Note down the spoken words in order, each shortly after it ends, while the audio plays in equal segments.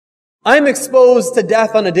I'm exposed to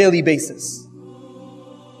death on a daily basis.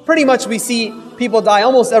 Pretty much we see people die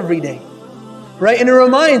almost every day, right? And it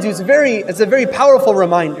reminds you, it's a very powerful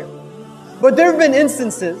reminder. But there have been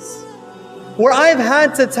instances where I've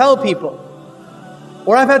had to tell people,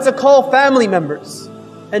 or I've had to call family members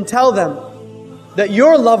and tell them that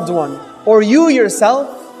your loved one, or you yourself,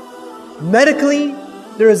 medically,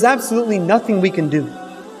 there is absolutely nothing we can do.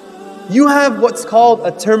 You have what's called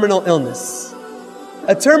a terminal illness,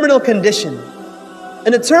 a terminal condition.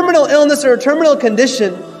 And a terminal illness or a terminal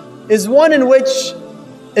condition is one in which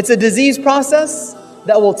it's a disease process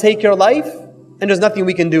that will take your life and there's nothing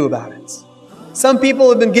we can do about it. Some people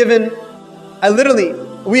have been given,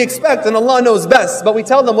 we expect, and Allah knows best, but we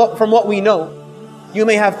tell them from what we know. You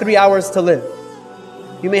may have 3 hours to live.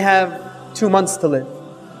 You may have 2 months to live.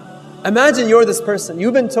 Imagine you're this person.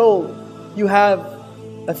 You've been told you have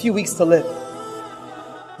a few weeks to live.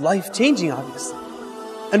 Life changing, obviously.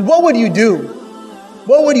 And what would you do?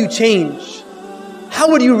 What would you change? How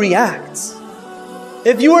would you react?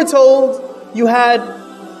 If you were told you had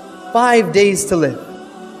 5 days to live,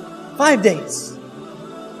 5 days,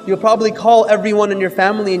 you'll probably call everyone in your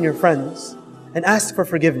family and your friends and ask for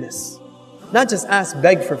forgiveness. Not just ask,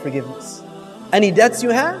 beg for forgiveness. Any debts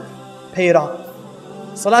you have, pay it off.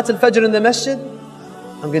 Salat al-Fajr in the masjid,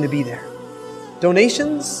 I'm going to be there.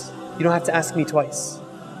 Donations, you don't have to ask me twice.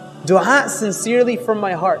 Dua sincerely from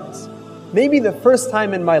my heart. Maybe the first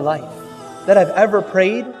time in my life that I've ever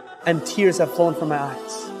prayed and tears have flown from my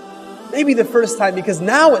eyes. Maybe the first time, because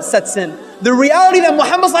now it sets in. The reality that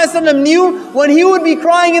Muhammad ﷺ knew when he would be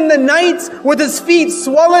crying in the night with his feet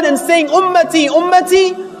swollen and saying, Ummati,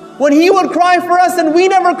 Ummati, when he would cry for us and we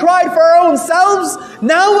never cried for our own selves,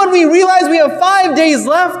 now when we realize we have 5 days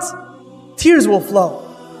left, tears will flow.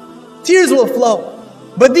 Tears will flow.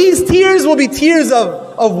 But these tears will be tears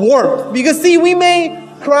of warmth. Because see, we may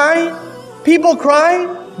cry, people cry,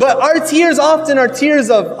 but our tears often are tears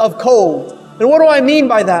of cold. And what do I mean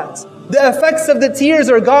by that? The effects of the tears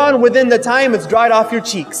are gone within the time it's dried off your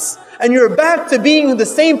cheeks. And you're back to being the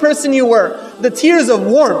same person you were. The tears of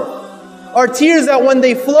warmth are tears that when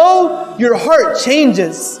they flow, your heart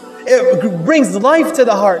changes. It brings life to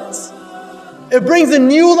the heart. It brings a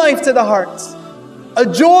new life to the heart. A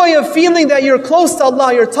joy of feeling that you're close to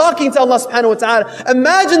Allah, you're talking to Allah subhanahu wa ta'ala.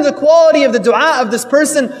 Imagine the quality of the dua of this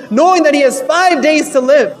person, knowing that he has 5 days to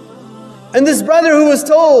live. And this brother who was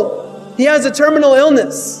told he has a terminal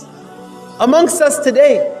illness. Amongst us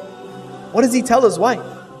today, what does he tell his wife?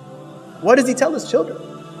 What does he tell his children?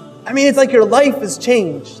 I mean, it's like your life is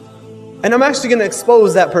changed. And I'm actually going to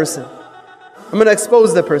expose that person. I'm going to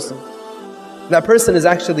expose the person. That person is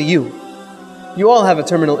actually you. You all have a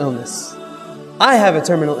terminal illness. I have a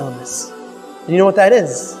terminal illness. And you know what that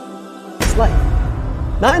is? It's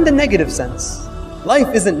life. Not in the negative sense.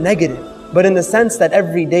 Life isn't negative, but in the sense that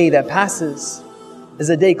every day that passes is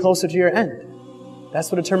a day closer to your end.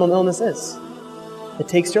 That's what a terminal illness is. It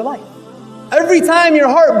takes your life. Every time your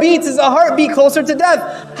heart beats is a heartbeat closer to death.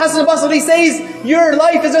 Hassan al-Basri says, your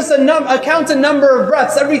life is just a counted number of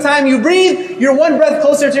breaths. Every time you breathe, you're one breath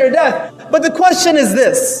closer to your death. But the question is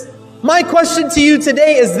this. My question to you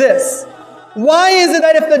today is this. Why is it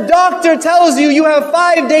that if the doctor tells you you have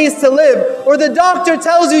 5 days to live, or the doctor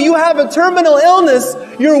tells you you have a terminal illness,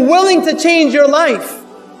 you're willing to change your life?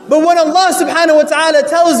 But when Allah subhanahu wa ta'ala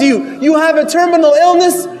tells you you have a terminal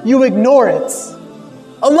illness, you ignore it.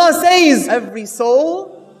 Allah says, every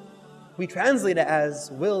soul, we translate it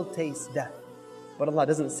as will taste death. But Allah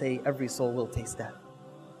doesn't say every soul will taste death.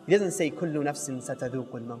 He doesn't say كُلُّ نَفْسٍ سَتَذُوقُ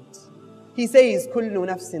الْمَوْتِ. He says كُلُّ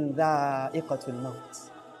نَفْسٍ ذَائِقَةُ الْمَوْتِ.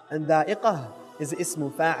 And dha'iqah is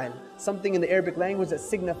ismu fa'il, something in the Arabic language that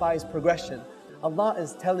signifies progression. Allah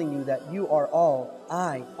is telling you that you are all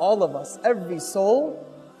of us, every soul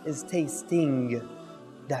is tasting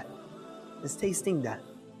death. Is tasting death.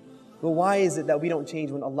 But why is it that we don't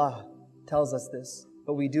change when Allah tells us this,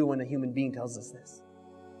 but we do when a human being tells us this?